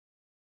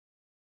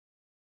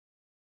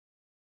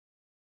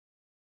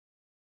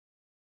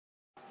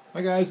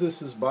Hi guys,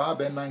 this is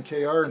Bob,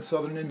 N9KR in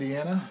Southern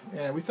Indiana,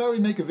 and we thought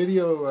we'd make a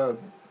video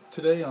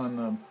today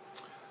on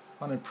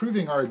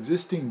improving our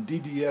existing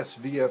DDS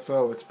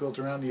VFO. It's built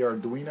around the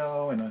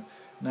Arduino and a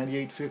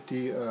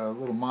 9850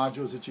 little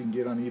modules that you can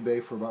get on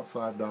eBay for about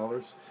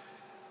 $5,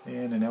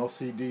 and an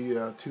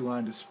LCD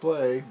two-line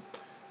display.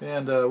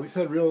 And we've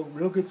had real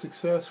good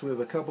success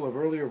with a couple of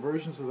earlier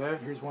versions of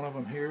that. Here's one of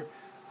them here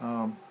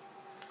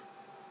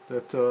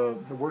that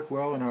have worked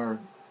well in our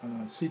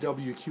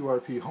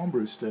CWQRP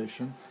homebrew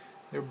station.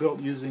 They're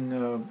built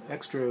using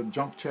extra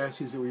junk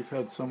chassis that we've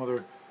had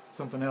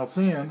something else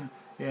in,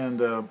 and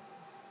the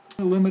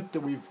limit that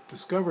we've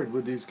discovered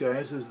with these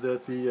guys is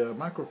that the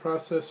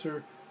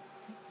microprocessor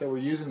that we're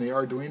using, the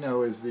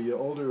Arduino, is the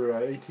older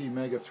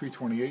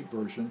AD9850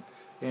 version,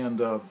 and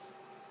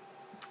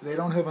they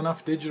don't have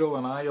enough digital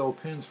and I/O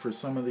pins for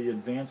some of the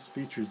advanced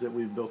features that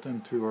we've built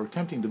into, or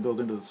attempting to build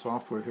into, the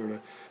software here to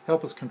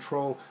help us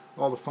control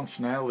all the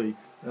functionality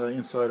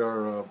inside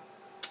our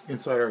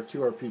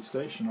QRP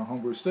station, our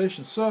homebrew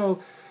station. So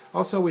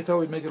also we thought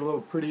we'd make it a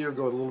little prettier,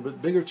 go with a little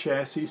bit bigger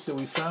chassis. So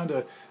we found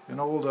an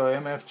old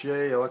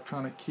MFJ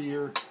electronic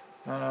keyer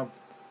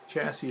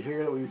chassis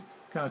here that we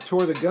kind of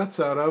tore the guts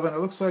out of, and it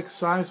looks like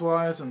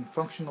size-wise and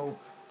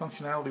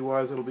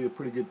functionality-wise it'll be a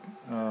pretty good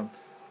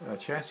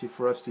chassis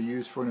for us to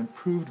use for an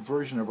improved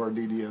version of our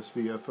DDS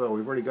VFO.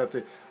 We've already got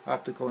the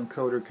optical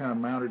encoder kind of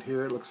mounted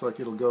here. It looks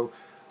like it'll go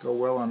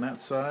well on that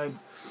side.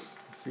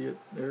 See it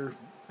there?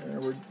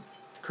 We're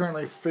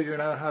currently figuring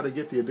out how to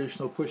get the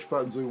additional push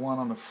buttons we want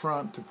on the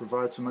front to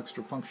provide some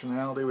extra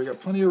functionality. We got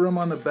plenty of room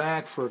on the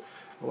back for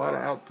a lot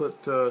of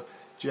output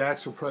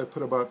jacks. We'll probably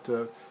put about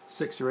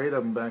 6 or 8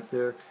 of them back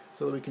there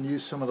so that we can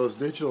use some of those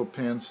digital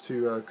pins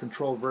to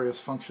control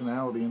various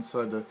functionality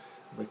inside the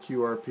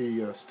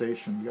QRP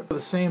station. We got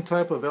the same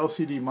type of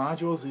LCD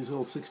modules, these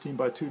little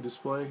 16:2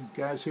 display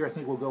guys here. I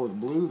think we'll go with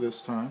blue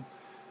this time.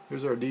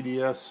 Here's our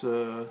DDS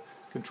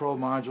control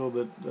module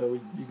that you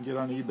can get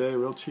on eBay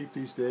real cheap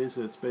these days.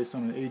 It's based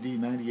on an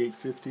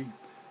AD9850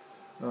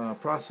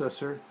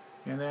 processor,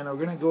 and then we're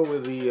going to go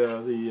with the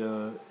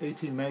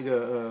AD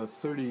Mega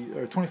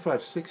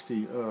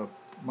 2560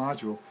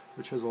 module,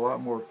 which has a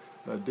lot more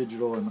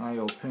digital and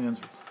I/O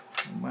pins.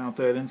 We'll mount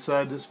that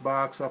inside this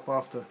box up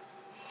off the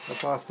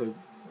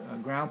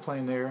ground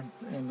plane there,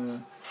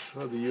 and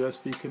the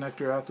USB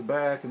connector out the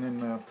back, and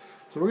then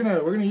so we're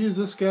gonna use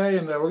this guy,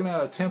 and we're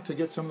gonna attempt to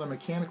get some of the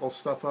mechanical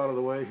stuff out of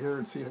the way here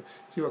and see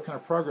what kind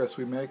of progress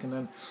we make, and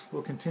then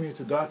we'll continue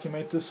to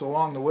document this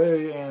along the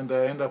way and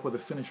end up with a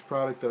finished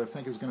product that I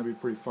think is going to be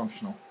pretty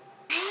functional.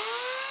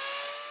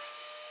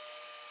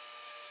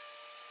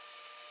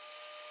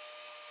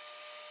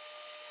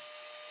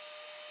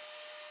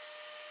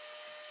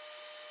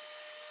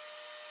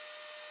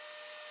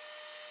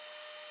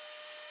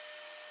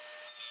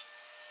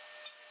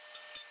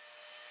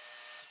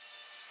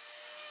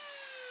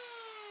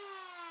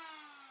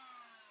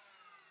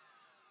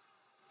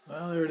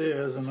 Well, there it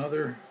is,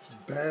 another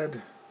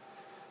bad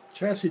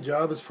chassis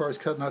job as far as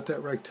cutting out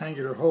that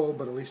rectangular hole,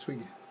 but at least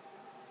we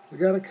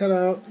got it cut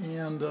out,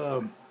 and we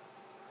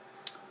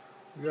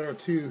got our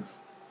 2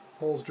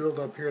 holes drilled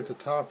up here at the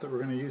top that we're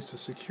going to use to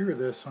secure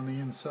this on the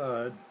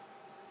inside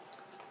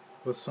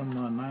with some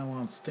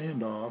nylon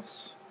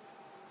standoffs,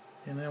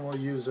 and then we'll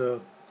use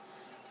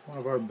one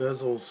of our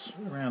bezels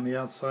around the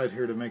outside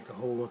here to make the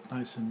hole look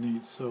nice and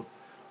neat. So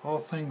all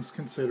things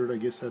considered, I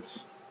guess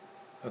that's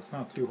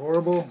not too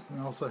horrible. We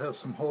also have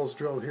some holes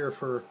drilled here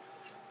for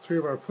 3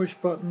 of our push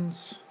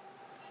buttons,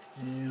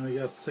 and we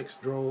got 6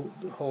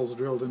 holes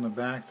drilled in the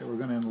back that we're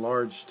going to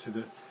enlarge to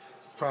the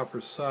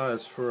proper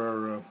size for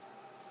our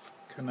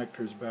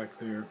connectors back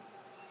there.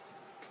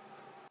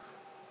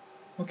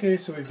 Okay,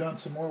 so we've done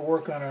some more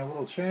work on our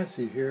little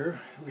chassis here.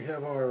 We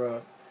have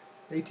our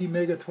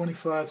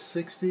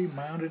Mega2560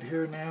 mounted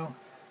here now.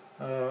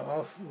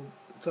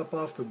 It's up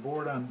off the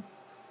board,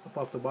 up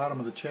off the bottom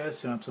of the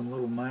chassis on some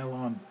little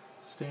nylon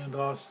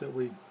standoffs that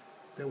we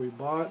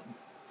bought.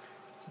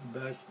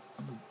 Back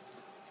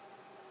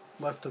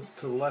to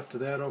the left of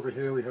that over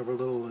here we have our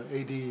little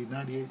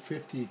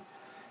AD9850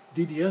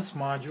 DDS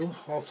module,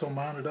 also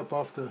mounted up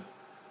off the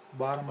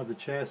bottom of the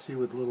chassis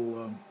with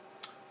little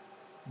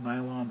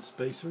nylon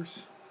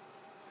spacers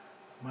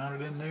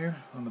mounted in there.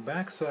 On the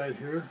back side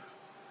here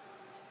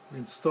we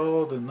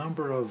installed a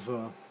number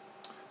of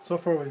so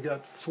far we've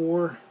got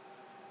 4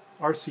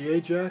 RCA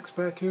jacks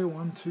back here,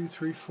 1, 2,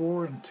 3,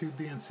 4, and 2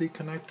 B and C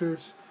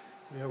connectors.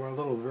 We have our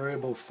little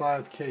variable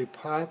 5K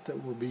pot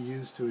that will be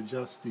used to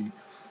adjust the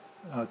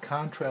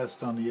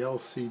contrast on the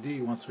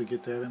LCD once we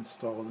get that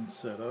installed and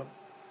set up.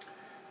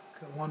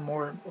 Got one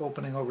more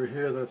opening over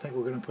here that I think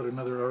we're going to put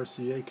another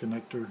RCA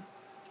connector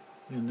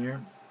in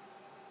there.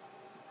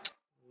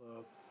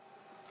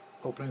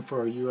 Opening for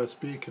our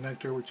USB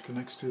connector, which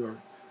connects to our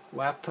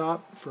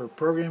laptop for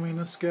programming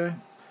this guy.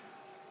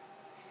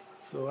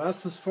 So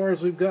that's as far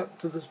as we've got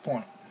to this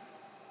point.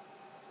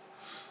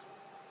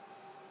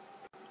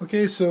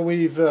 Okay, so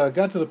we've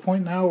got to the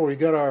point now where we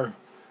got our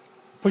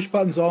push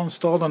buttons all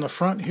installed on the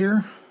front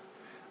here.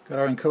 Got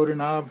our encoder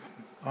knob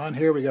on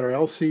here. We got our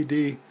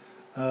LCD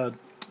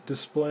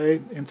display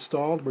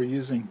installed. We're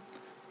using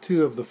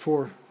 2 of the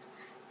 4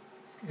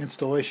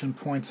 installation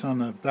points on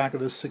the back of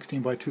this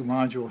 16x2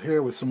 module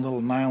here with some little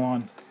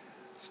nylon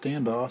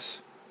standoffs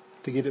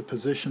to get it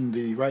positioned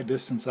the right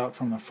distance out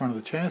from the front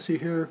of the chassis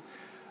here.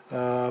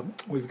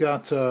 We've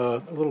got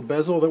a little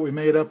bezel that we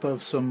made up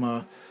of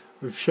some,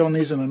 we've shown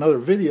these in another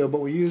video, but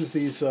we use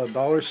these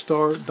dollar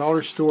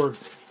store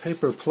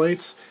paper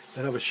plates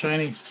that have a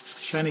shiny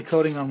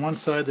coating on one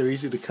side. They're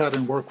easy to cut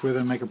and work with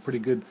and make a pretty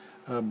good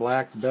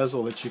black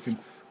bezel that you can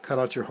cut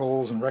out your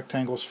holes and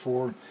rectangles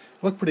for.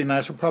 Look pretty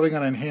nice. We're probably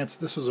going to enhance.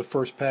 This was a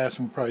first pass,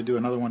 and we'll probably do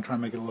another one, try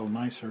and make it a little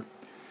nicer.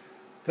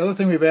 The other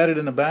thing we've added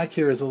in the back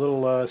here is a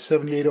little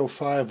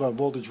 7805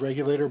 voltage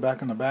regulator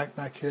back in the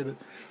back here.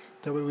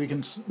 That way we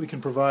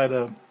can provide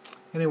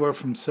anywhere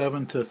from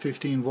 7 to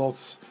 15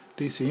 volts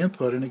DC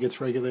input, and it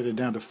gets regulated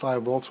down to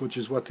 5 volts, which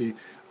is what the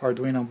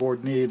Arduino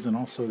board needs, and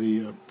also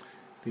the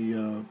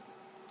little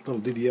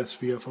DDS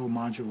VFO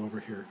module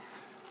over here.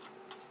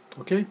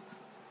 Okay.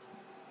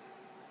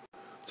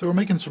 So we're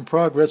making some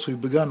progress. We've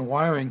begun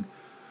wiring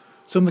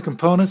some of the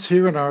components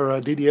here in our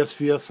DDS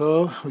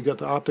VFO. We got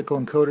the optical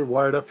encoder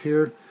wired up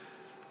here.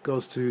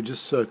 Goes to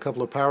just a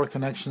couple of power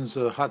connections,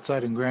 hot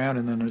side and ground,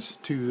 and then there's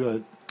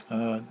 2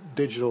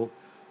 digital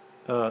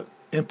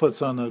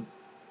inputs on the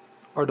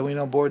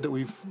Arduino board that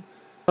we've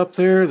up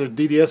there. The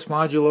DDS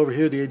module over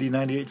here, the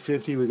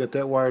AD9850, we got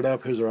that wired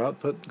up. Here's our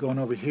output going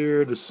over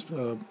here. There's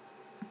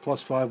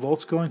plus 5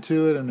 volts going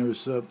to it, and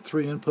there's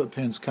 3 input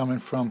pins coming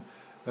from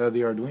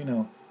the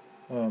Arduino.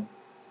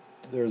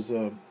 There's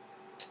a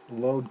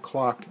load,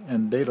 clock,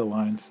 and data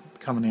lines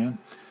coming in.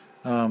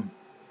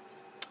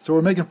 So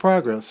we're making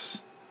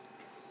progress.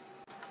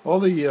 All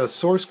the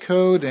source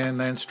code and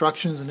the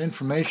instructions and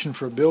information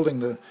for building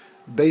the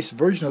base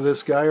version of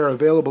this guy are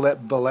available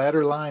at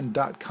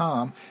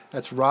theladderline.com.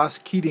 That's Ross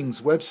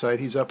Keating's website.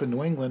 He's up in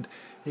New England.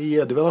 He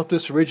developed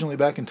this originally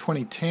back in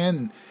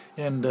 2010,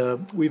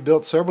 and we've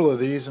built several of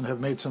these and have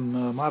made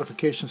some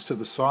modifications to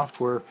the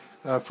software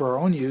for our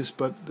own use,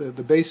 but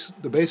the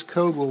base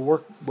code will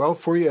work well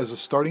for you as a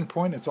starting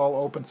point. It's all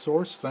open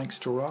source, thanks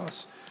to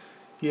Ross.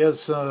 He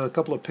has a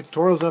couple of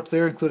pictorials up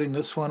there, including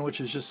this one,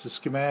 which is just a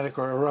schematic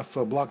or a rough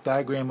block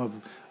diagram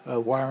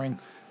of wiring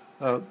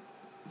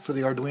for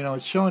the Arduino.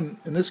 It's shown,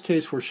 in this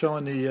case, we're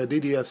showing the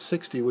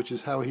DDS-60, which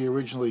is how he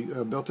originally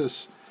built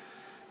this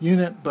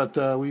unit, but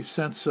we've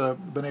since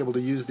been able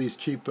to use these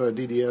cheap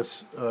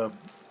DDS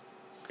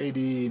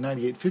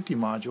AD9850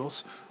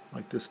 modules,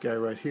 like this guy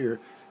right here,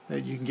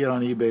 that you can get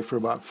on eBay for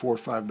about $4 or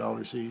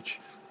 $5 each,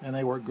 and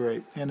they work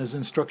great. And there's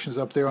instructions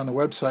up there on the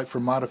website for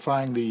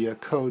modifying the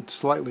code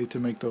slightly to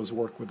make those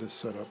work with this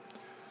setup.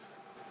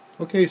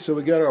 Okay, so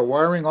we got our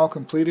wiring all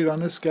completed on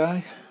this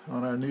guy,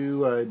 on our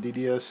new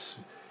DDS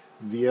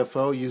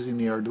VFO using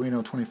the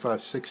Arduino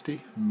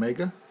 2560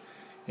 Mega,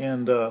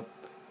 and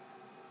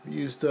we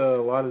used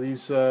a lot of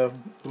these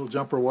little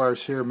jumper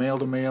wires here, male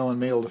to male and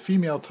male to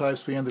female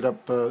types. We ended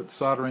up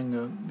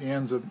soldering the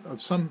ends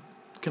of some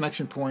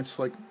connection points,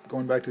 like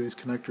going back to these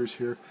connectors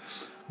here.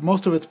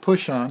 Most of it's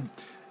push-on,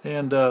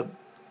 and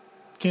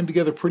came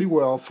together pretty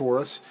well for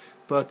us,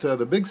 but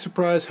the big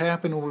surprise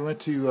happened when we went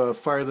to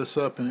fire this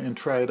up and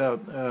try it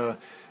out.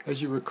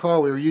 As you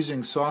recall, we were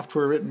using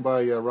software written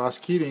by Ross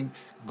Keating,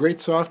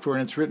 great software,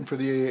 and it's written for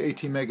the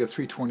AT Mega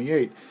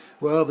 328.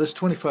 Well, this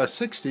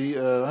 2560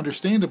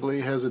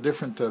 understandably has a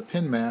different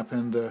pin map,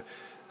 and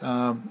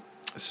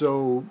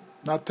so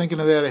not thinking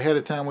of that ahead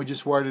of time, we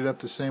just wired it up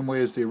the same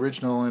way as the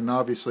original, and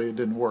obviously it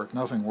didn't work.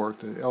 Nothing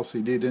worked. The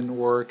LCD didn't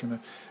work, and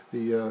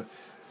the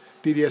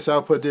DDS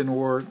output didn't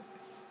work,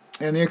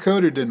 and the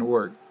encoder didn't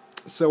work.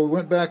 So we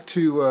went back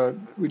to,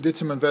 we did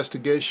some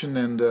investigation,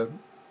 and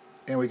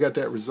we got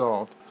that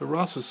resolved. So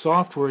Ross's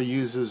software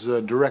uses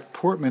direct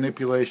port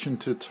manipulation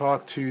to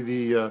talk to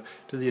the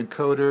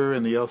encoder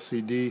and the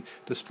LCD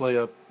display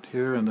up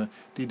here and the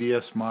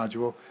DDS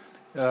module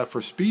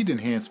for speed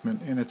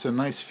enhancement, and it's a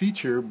nice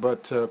feature,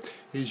 but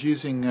he's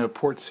using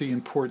port C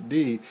and port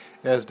D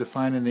as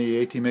defined in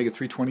the AT Mega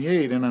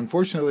 328, and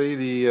unfortunately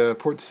the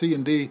port C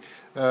and D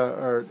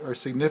are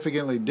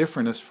significantly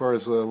different as far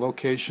as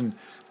location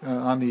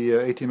on the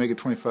AT Mega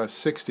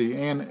 2560,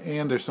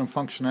 and there's some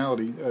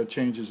functionality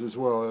changes as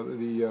well.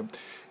 The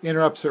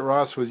interrupts that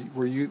Ross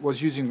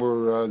was using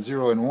were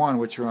 0 and 1,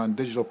 which are on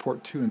digital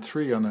port 2 and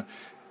 3 on the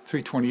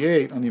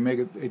 328, on the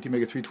AT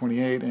Mega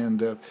 328,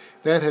 and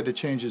that had to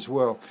change as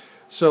well.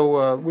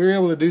 So we were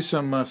able to do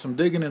some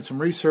digging and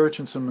some research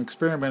and some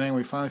experimenting.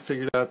 We finally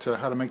figured out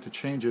how to make the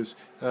changes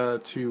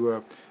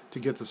to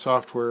get the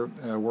software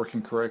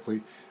working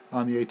correctly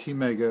on the AT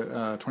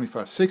Mega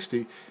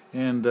 2560,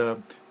 and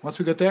once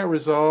we got that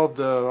resolved,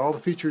 all the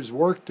features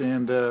worked,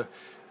 and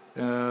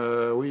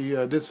we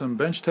did some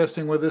bench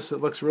testing with this. It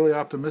looks really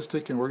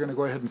optimistic, and we're going to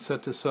go ahead and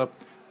set this up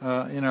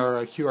in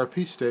our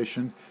QRP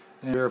station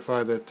and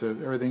verify that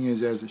everything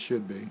is as it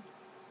should be.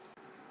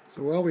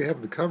 So while we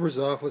have the covers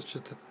off, let's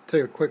just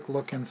take a quick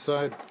look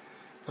inside.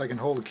 If I can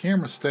hold the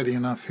camera steady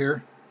enough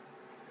here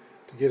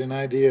to get an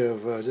idea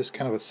of just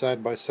kind of a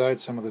side-by-side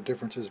some of the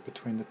differences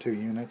between the two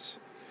units.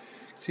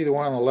 See, the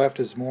one on the left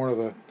is more of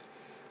a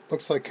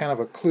looks like kind of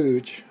a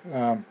kludge.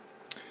 The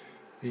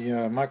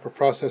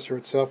microprocessor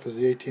itself is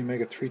the AT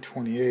Mega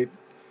 328.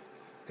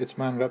 It's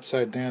mounted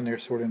upside down there,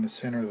 sort of in the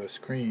center of the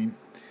screen.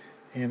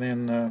 And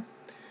then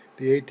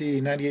the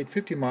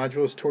AD9850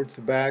 module is towards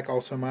the back,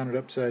 also mounted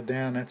upside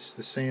down. That's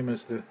the same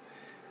as the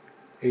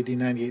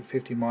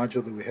AD9850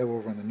 module that we have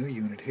over on the new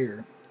unit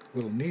here. A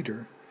little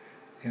neater.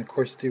 And of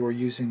course they were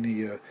using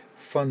the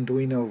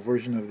Funduino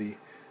version of the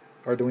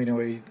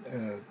Arduino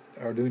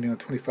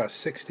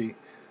 2560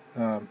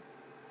 unit.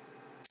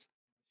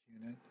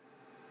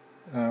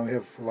 We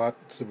have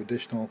lots of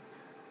additional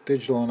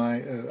digital and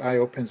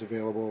I/O pins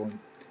available, and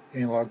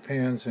analog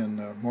pins,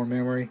 and more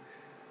memory,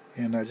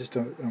 and just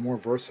a more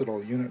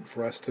versatile unit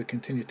for us to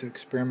continue to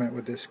experiment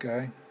with this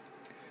guy.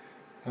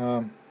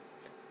 One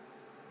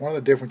of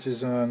the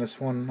differences on this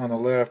one on the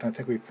left, and I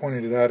think we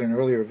pointed it out in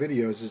earlier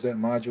videos, is that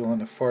module on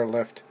the far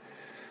left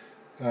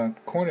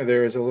corner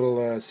there is a little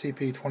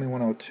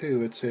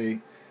CP2102. It's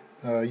a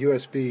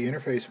USB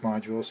interface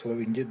module so that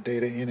we can get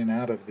data in and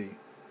out of the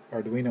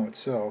Arduino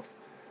itself.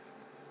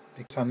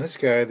 Because on this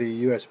guy,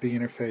 the USB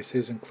interface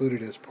is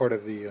included as part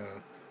of the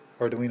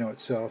Arduino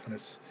itself, and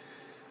it's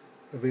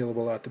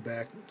available out the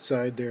back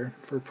side there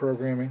for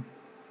programming.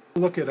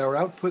 Look at our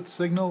output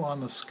signal on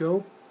the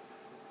scope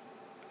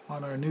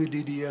on our new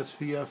DDS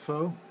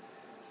VFO.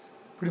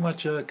 Pretty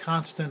much a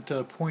constant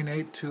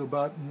 0.8 to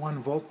about 1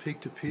 volt peak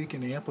to peak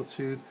in the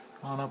amplitude,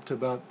 on up to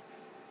about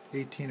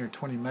 18 or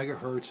 20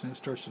 megahertz, and it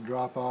starts to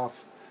drop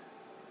off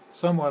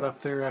somewhat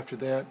up there after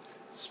that.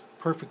 It's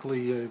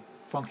perfectly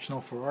functional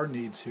for our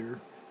needs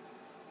here.